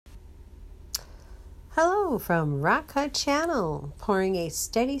Hello from Rock Cut Channel, pouring a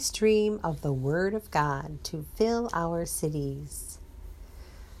steady stream of the Word of God to fill our cities.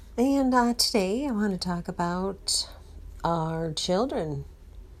 And today I want to talk about our children.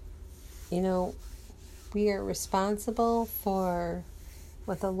 We are responsible for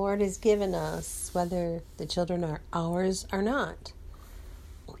what the Lord has given us, whether the children are ours or not.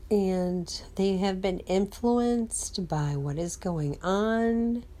 And they have been influenced by what is going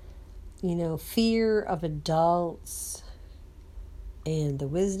on. Fear of adults and the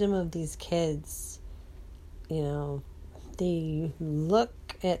wisdom of these kids. They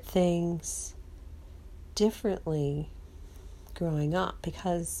look at things differently growing up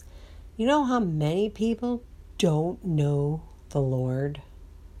because you know how many people don't know the Lord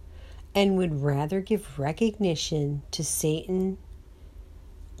and would rather give recognition to Satan.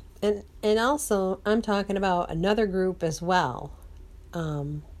 And also, I'm talking about another group as well.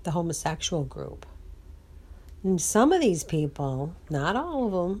 The homosexual group. And some of these people, not all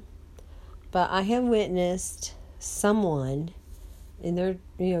of them, but I have witnessed someone in their,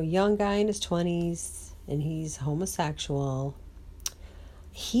 young guy in his 20s, and he's homosexual.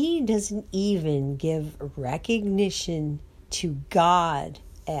 He doesn't even give recognition to God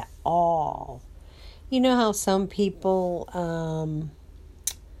at all. You know how some people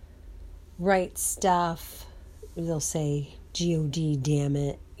write stuff, they'll say, G-O-D, damn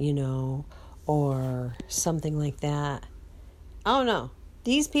it, or something like that. Oh no,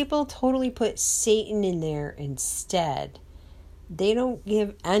 these people totally put Satan in there instead. They don't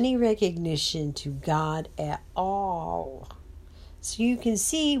give any recognition to God at all. So you can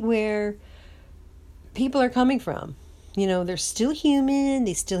see where people are coming from. They're still human,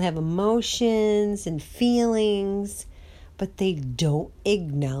 they still have emotions and feelings, but they don't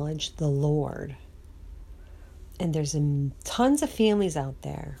acknowledge the Lord. And there's tons of families out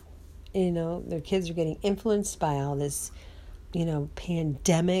there, their kids are getting influenced by all this,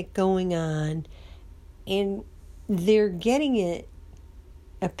 pandemic going on. And they're getting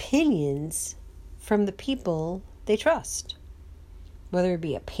opinions from the people they trust. Whether it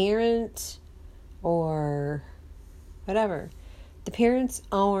be a parent or whatever. The parents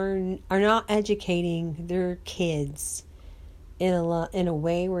are not educating their kids in a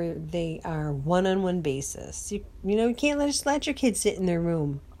way where they are one-on-one basis. You can't just let your kids sit in their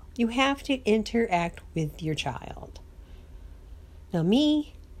room. You have to interact with your child. Now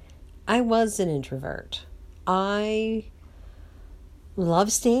me, I was an introvert. I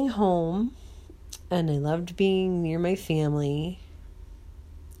loved staying home and I loved being near my family.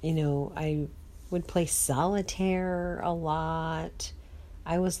 I would play solitaire a lot.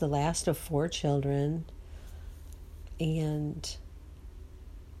 I was the last of 4 children. And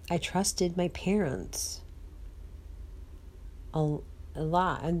I trusted my parents a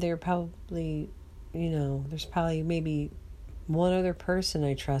lot. And they're probably, there's probably maybe one other person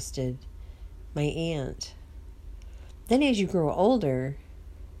I trusted, my aunt. Then as you grow older,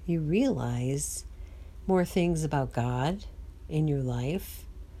 you realize more things about God in your life.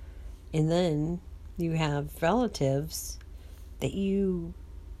 And then you have relatives that you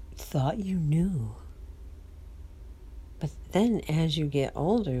thought you knew. But then as you get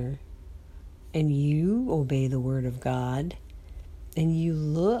older and you obey the Word of God and you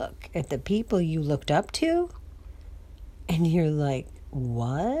look at the people you looked up to and you're like,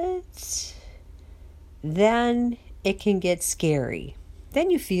 what? Then it can get scary. Then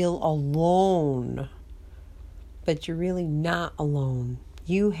you feel alone. But you're really not alone.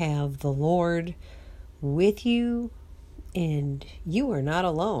 You have the Lord with you and you are not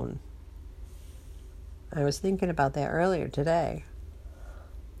alone. I was thinking about that earlier today.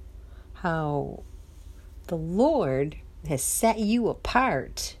 How the Lord has set you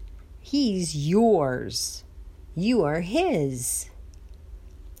apart. He's yours. You are His.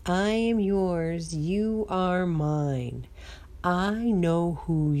 I am yours. You are mine. I know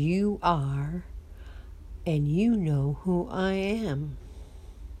who you are, and you know who I am.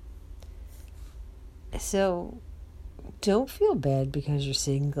 So, don't feel bad because you're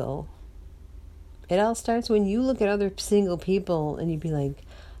single. It all starts when you look at other single people and you be like,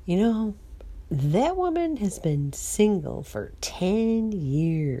 that woman has been single for 10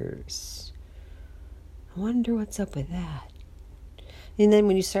 years. I wonder what's up with that. And then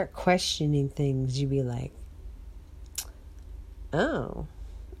when you start questioning things, you be like, oh,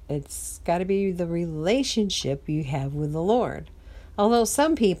 it's got to be the relationship you have with the Lord. Although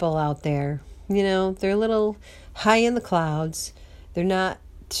some people out there, they're a little high in the clouds. They're not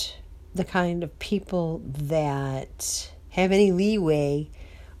the kind of people that have any leeway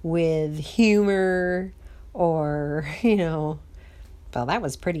with humor or, well, that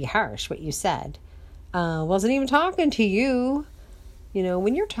was pretty harsh what you said. Wasn't even talking to you. You know,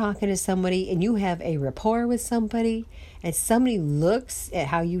 when you're talking to somebody and you have a rapport with somebody and somebody looks at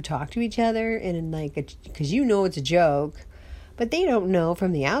how you talk to each other and like, because you know it's a joke, but they don't know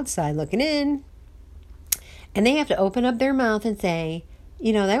from the outside looking in, and they have to open up their mouth and say,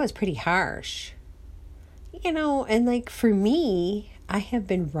 you know, that was pretty harsh. You know, and like for me, I have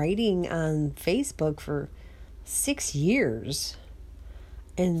been writing on Facebook for 6 years.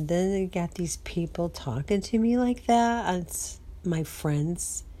 And then they got these people talking to me like that on my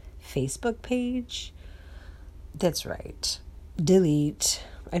friend's Facebook page. That's right. Delete.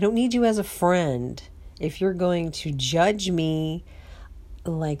 I don't need you as a friend if you're going to judge me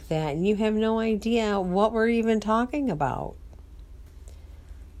like that and you have no idea what we're even talking about.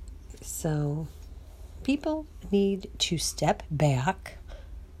 So, people need to step back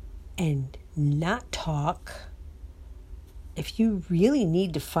and not talk. If you really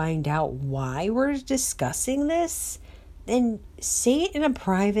need to find out why we're discussing this, then say it in a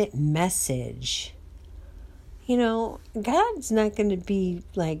private message. You know, God's not going to be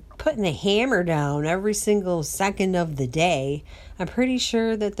like putting the hammer down every single second of the day. I'm pretty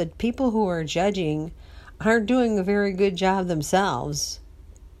sure that the people who are judging aren't doing a very good job themselves,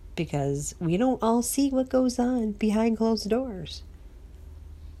 because we don't all see what goes on behind closed doors.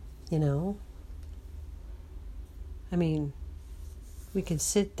 You know? I mean, we can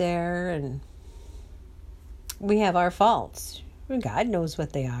sit there and we have our faults. God knows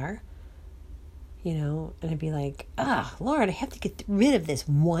what they are. You know, and I'd be like, Lord, I have to get rid of this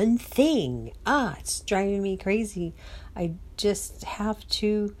one thing. It's driving me crazy. I just have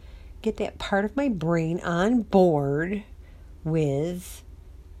to get that part of my brain on board with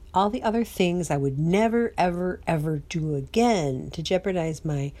all the other things I would never, ever, ever do again to jeopardize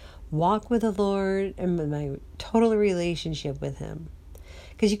my walk with the Lord and my total relationship with Him.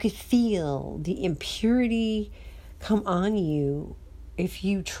 Because you could feel the impurity come on you if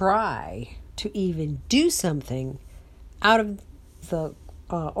you try to even do something out of the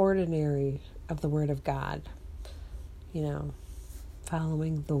ordinary of the Word of God. You know,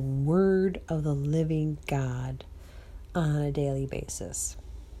 following the Word of the living God on a daily basis.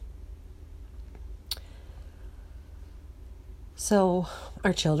 So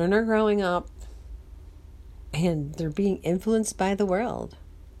our children are growing up and they're being influenced by the world.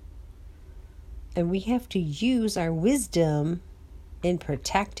 And we have to use our wisdom in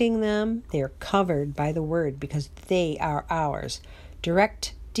protecting them. They're covered by the Word because they are ours.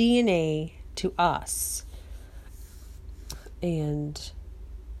 Direct DNA to us. And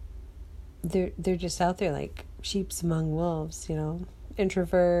they're just out there like sheeps among wolves, you know.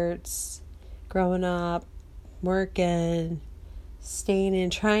 Introverts, growing up, working, staying in,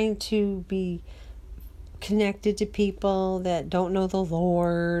 trying to be connected to people that don't know the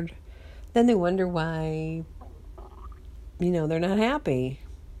Lord. Then they wonder why, you know, they're not happy.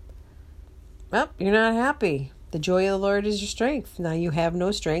 Well, you're not happy. The joy of the Lord is your strength. Now you have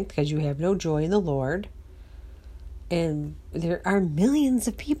no strength because you have no joy in the Lord. And there are millions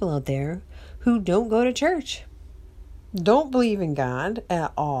of people out there who don't go to church, don't believe in God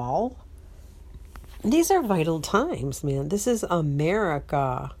at all. These are vital times, man. This is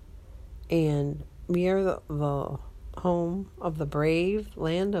America. And we are the home of the brave,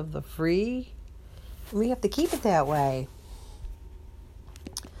 land of the free. We have to keep it that way.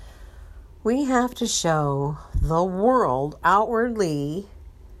 We have to show the world outwardly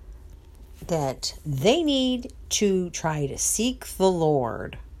that they need to try to seek the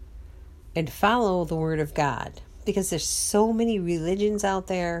Lord and follow the Word of God. Because there's so many religions out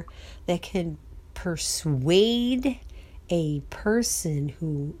there that can persuade a person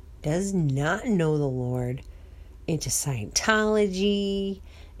who does not know the Lord into Scientology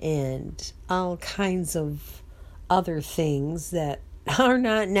and all kinds of other things that are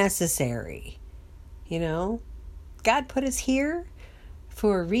not necessary. You know, God put us here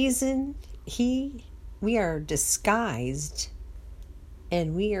for a reason. We are disguised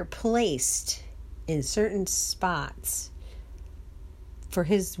and we are placed in certain spots for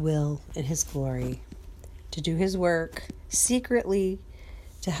His will and His glory, to do His work secretly,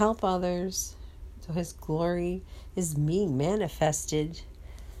 to help others, so His glory is being manifested,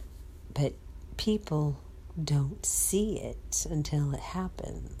 but people don't see it until it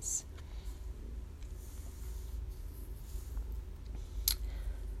happens.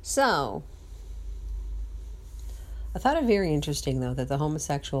 So, I thought it very interesting, though, that the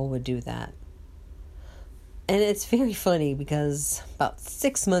homosexual would do that. And it's very funny because about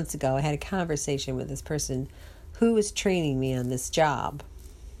 6 months ago, I had a conversation with this person who was training me on this job.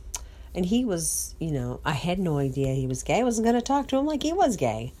 And he was, you know, I had no idea he was gay. I wasn't going to talk to him like he was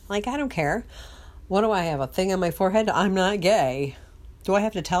gay. Like, I don't care. What do I have? A thing on my forehead? I'm not gay. Do I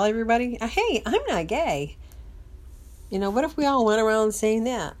have to tell everybody? Hey, I'm not gay. What if we all went around saying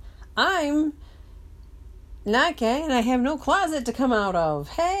that? I'm not gay and I have no closet to come out of.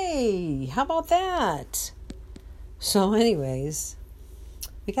 Hey, how about that? So anyways,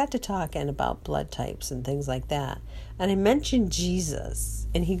 we got to talking about blood types and things like that. And I mentioned Jesus.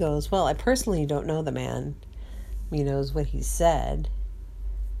 And he goes, well, I personally don't know the man. He knows what he said.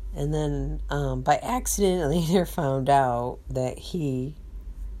 And then by accident, I later found out that he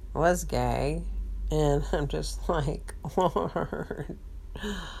was gay. And I'm just like, Lord.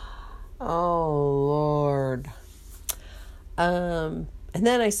 Oh, Lord. And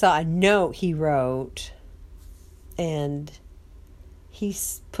then I saw a note he wrote. And he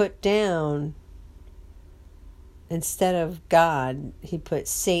put down, instead of God, he put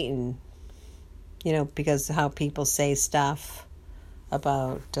Satan. Because how people say stuff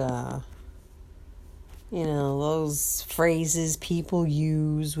about, those phrases people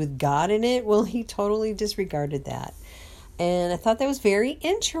use with God in it. Well, he totally disregarded that. And I thought that was very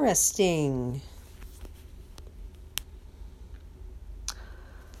interesting.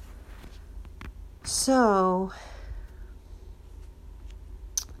 So,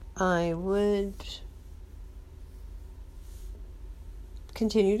 I would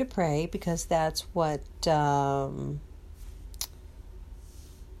continue to pray, because that's what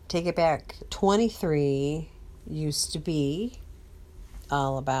Take It Back 23 used to be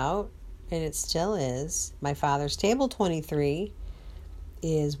all about, and it still is. My Father's Table 23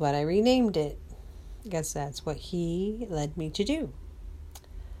 is what I renamed it. I guess that's what he led me to do.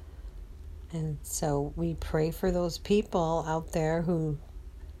 And so we pray for those people out there who,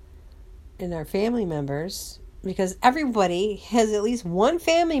 and our family members, because everybody has at least one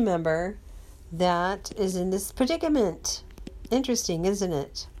family member that is in this predicament. Interesting, isn't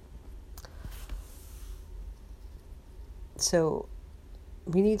it? So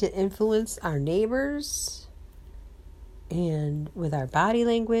we need to influence our neighbors, and with our body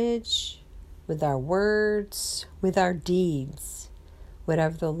language, with our words, with our deeds,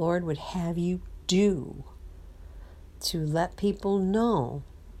 whatever the Lord would have you do, to let people know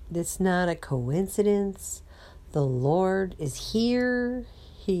it's not a coincidence. The Lord is here.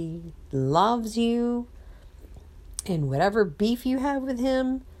 He loves you. And whatever beef you have with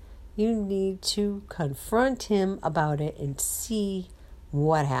him, you need to confront him about it and see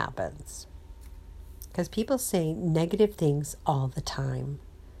what happens. Because people say negative things all the time.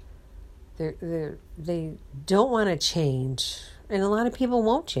 They don't want to change. And a lot of people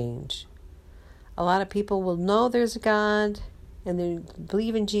won't change. A lot of people will know there's a God and they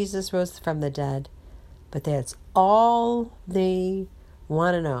believe in Jesus rose from the dead. But that's all they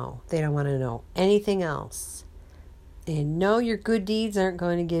want to know. They don't want to know anything else. And no, your good deeds aren't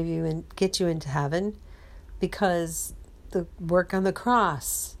going to give you and get you into heaven, because the work on the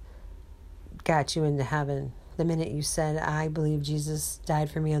cross got you into heaven. The minute you said, I believe Jesus died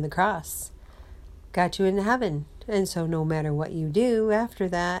for me on the cross, got you into heaven. And so no matter what you do after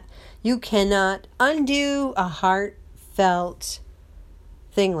that, you cannot undo a heartfelt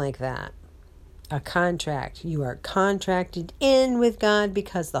thing like that. A contract. You are contracted in with God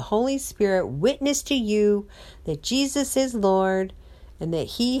because the Holy Spirit witnessed to you that Jesus is Lord and that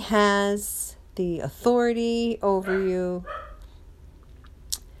he has the authority over you,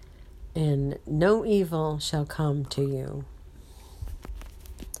 and no evil shall come to you.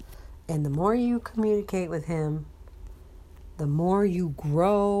 And the more you communicate with him, the more you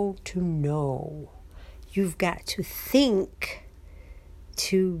grow to know. You've got to think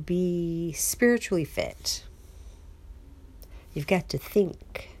to be spiritually fit. You've got to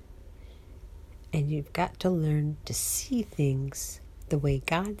think. And you've got to learn to see things the way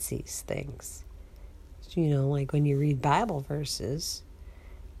God sees things. Like when you read Bible verses,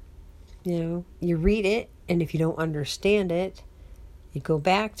 you read it, and if you don't understand it, you go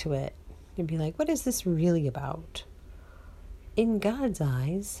back to it and be like, what is this really about? In God's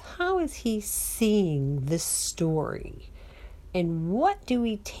eyes, how is he seeing this story? And what do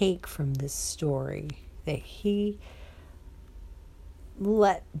we take from this story that he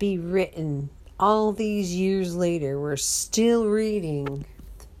let be written all these years later? We're still reading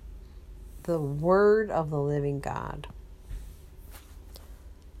the word of the living God.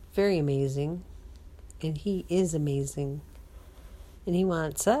 Very amazing. And he is amazing. And he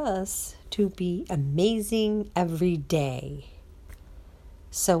wants us to be amazing every day.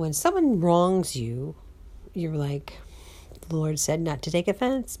 So when someone wrongs you, you're like, the Lord said not to take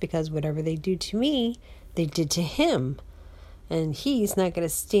offense, because whatever they do to me, they did to him. And he's not going to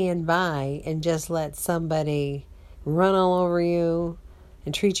stand by and just let somebody run all over you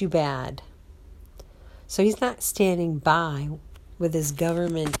and treat you bad. So he's not standing by with this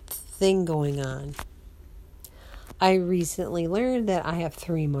government thing going on. I recently learned that I have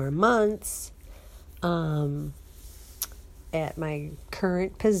 3 more months at my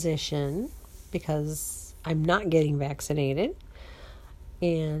current position because I'm not getting vaccinated.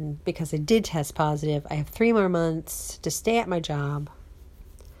 And because I did test positive, I have 3 more months to stay at my job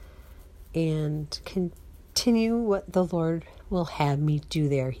and continue what the Lord will have me do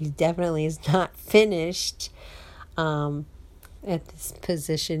there. He definitely is not finished at this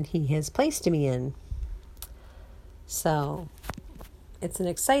position He has placed me in. So it's an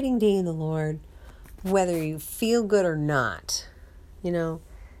exciting day in the Lord, whether you feel good or not. You know,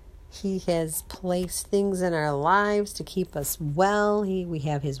 He has placed things in our lives to keep us well. We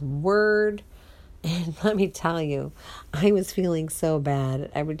have His word. And let me tell you, I was feeling so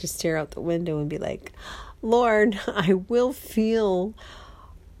bad. I would just stare out the window and be like, Lord, I will feel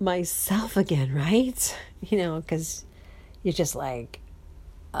myself again, right? You know, because you're just like,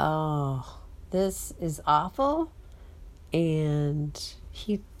 oh, this is awful. And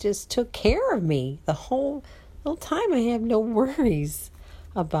He just took care of me the whole time. I have no worries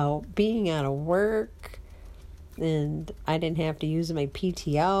about being out of work, and I didn't have to use my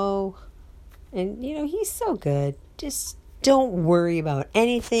PTO. And, you know, He's so good. Just don't worry about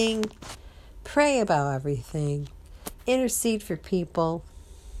anything. Pray about everything. Intercede for people.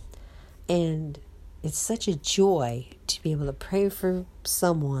 And it's such a joy to be able to pray for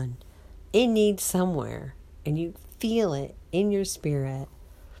someone in need somewhere. And you feel it in your spirit.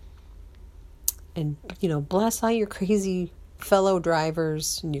 And, you know, bless all your crazy fellow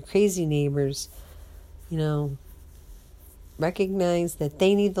drivers and your crazy neighbors. You know, recognize that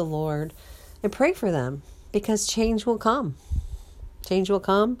they need the Lord and pray for them, because change will come. Change will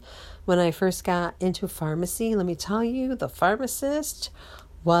come. When I first got into pharmacy, let me tell you, the pharmacist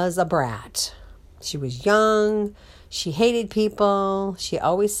was a brat. She was young. She hated people. She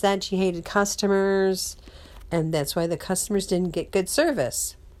always said she hated customers. And that's why the customers didn't get good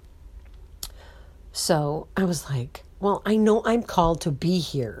service. So I was like, well, I know I'm called to be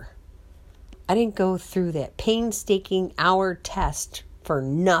here. I didn't go through that painstaking hour test for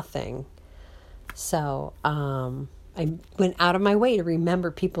nothing. So I went out of my way to remember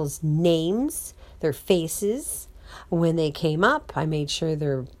people's names, their faces. When they came up, I made sure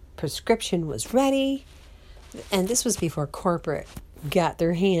their prescription was ready. And this was before corporate got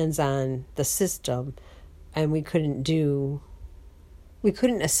their hands on the system, and we couldn't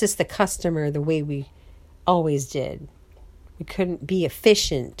assist the customer the way we always did. We couldn't be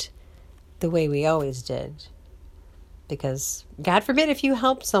efficient the way we always did. Because God forbid if you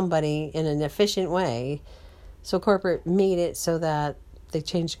help somebody in an efficient way. So corporate made it so that they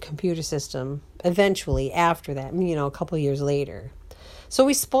changed the computer system eventually after that, you know, a couple years later. So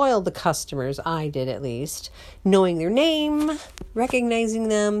we spoiled the customers, I did at least, knowing their name, recognizing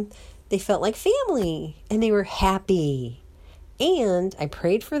them. They felt like family and they were happy. And I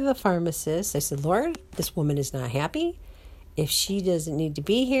prayed for the pharmacist. I said, Lord, this woman is not happy. If she doesn't need to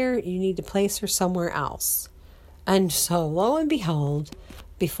be here, you need to place her somewhere else. And so lo and behold,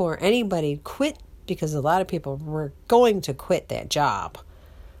 before anybody quit, because a lot of people were going to quit that job,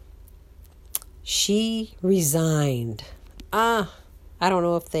 she resigned. I don't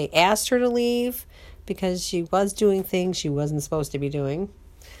know if they asked her to leave because she was doing things she wasn't supposed to be doing.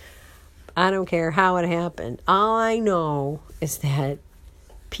 I don't care how it happened. All I know is that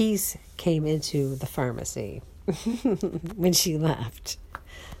peace came into the pharmacy when she left.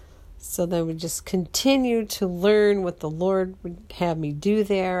 So then we just continued to learn what the Lord would have me do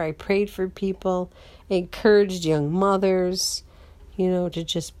there. I prayed for people, encouraged young mothers, you know, to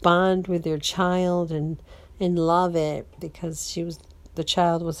just bond with their child and love it, because the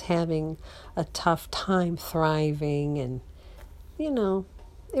child was having a tough time thriving, and you know,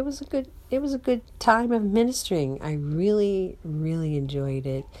 it was a good time of ministering. I really, really enjoyed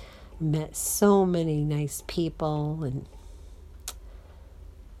it. Met so many nice people, and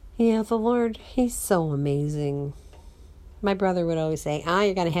yeah, the Lord, He's so amazing. My brother would always say,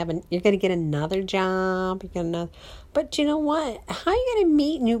 you're going to get another job. But you know what? How are you going to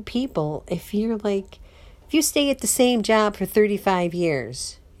meet new people if you stay at the same job for 35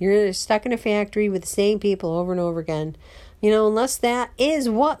 years? You're stuck in a factory with the same people over and over again. You know, unless that is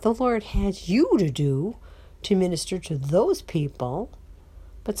what the Lord has you to do, to minister to those people.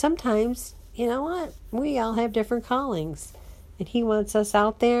 But sometimes, you know what? We all have different callings. And He wants us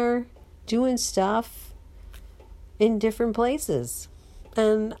out there doing stuff in different places.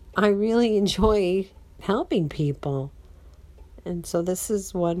 And I really enjoy helping people. And so this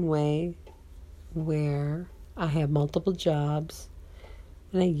is one way where I have multiple jobs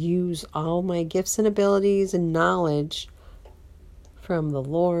And I use all my gifts and abilities and knowledge from the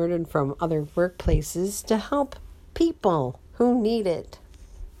Lord and from other workplaces to help people who need it.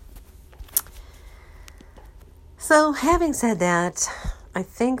 So, having said that, I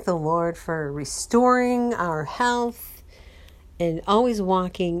thank the Lord for restoring our health and always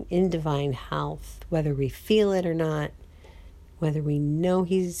walking in divine health, whether we feel it or not, whether we know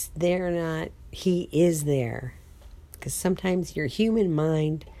He's there or not, He is there. Because sometimes your human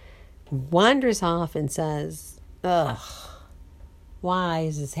mind wanders off and says, ugh, why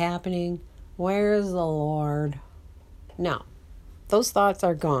is this happening? Where's the Lord? No, those thoughts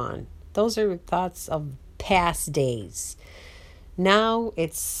are gone. Those are thoughts of past days. Now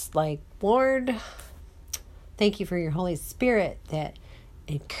it's like, Lord, thank you for your Holy Spirit that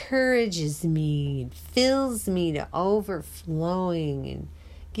encourages me and fills me to overflowing and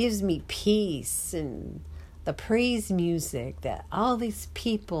gives me peace, and the praise music that all these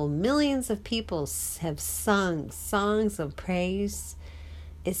people, millions of people have sung, songs of praise,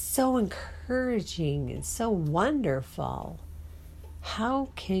 is so encouraging and so wonderful. How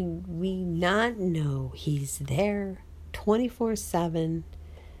can we not know He's there 24/7,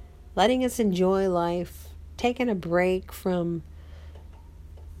 letting us enjoy life, taking a break from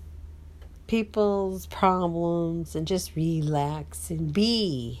people's problems and just relax and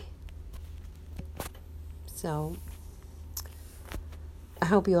be. So, I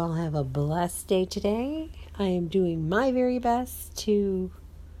hope you all have a blessed day today. I am doing my very best to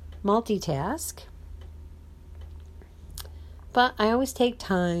multitask, but I always take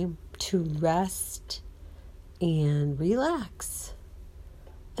time to rest and relax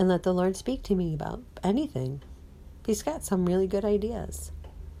and let the Lord speak to me about anything. He's got some really good ideas,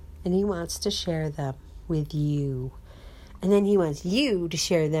 and He wants to share them with you. And then He wants you to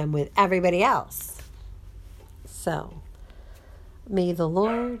share them with everybody else. So, may the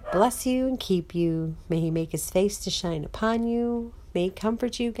Lord bless you and keep you. May He make His face to shine upon you. May He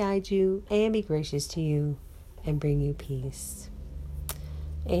comfort you, guide you, and be gracious to you, and bring you peace.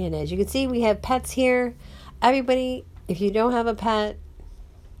 And as you can see, we have pets here. Everybody, if you don't have a pet,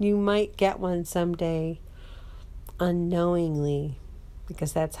 you might get one someday unknowingly,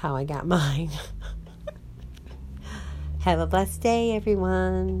 because that's how I got mine. Have a blessed day,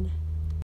 everyone.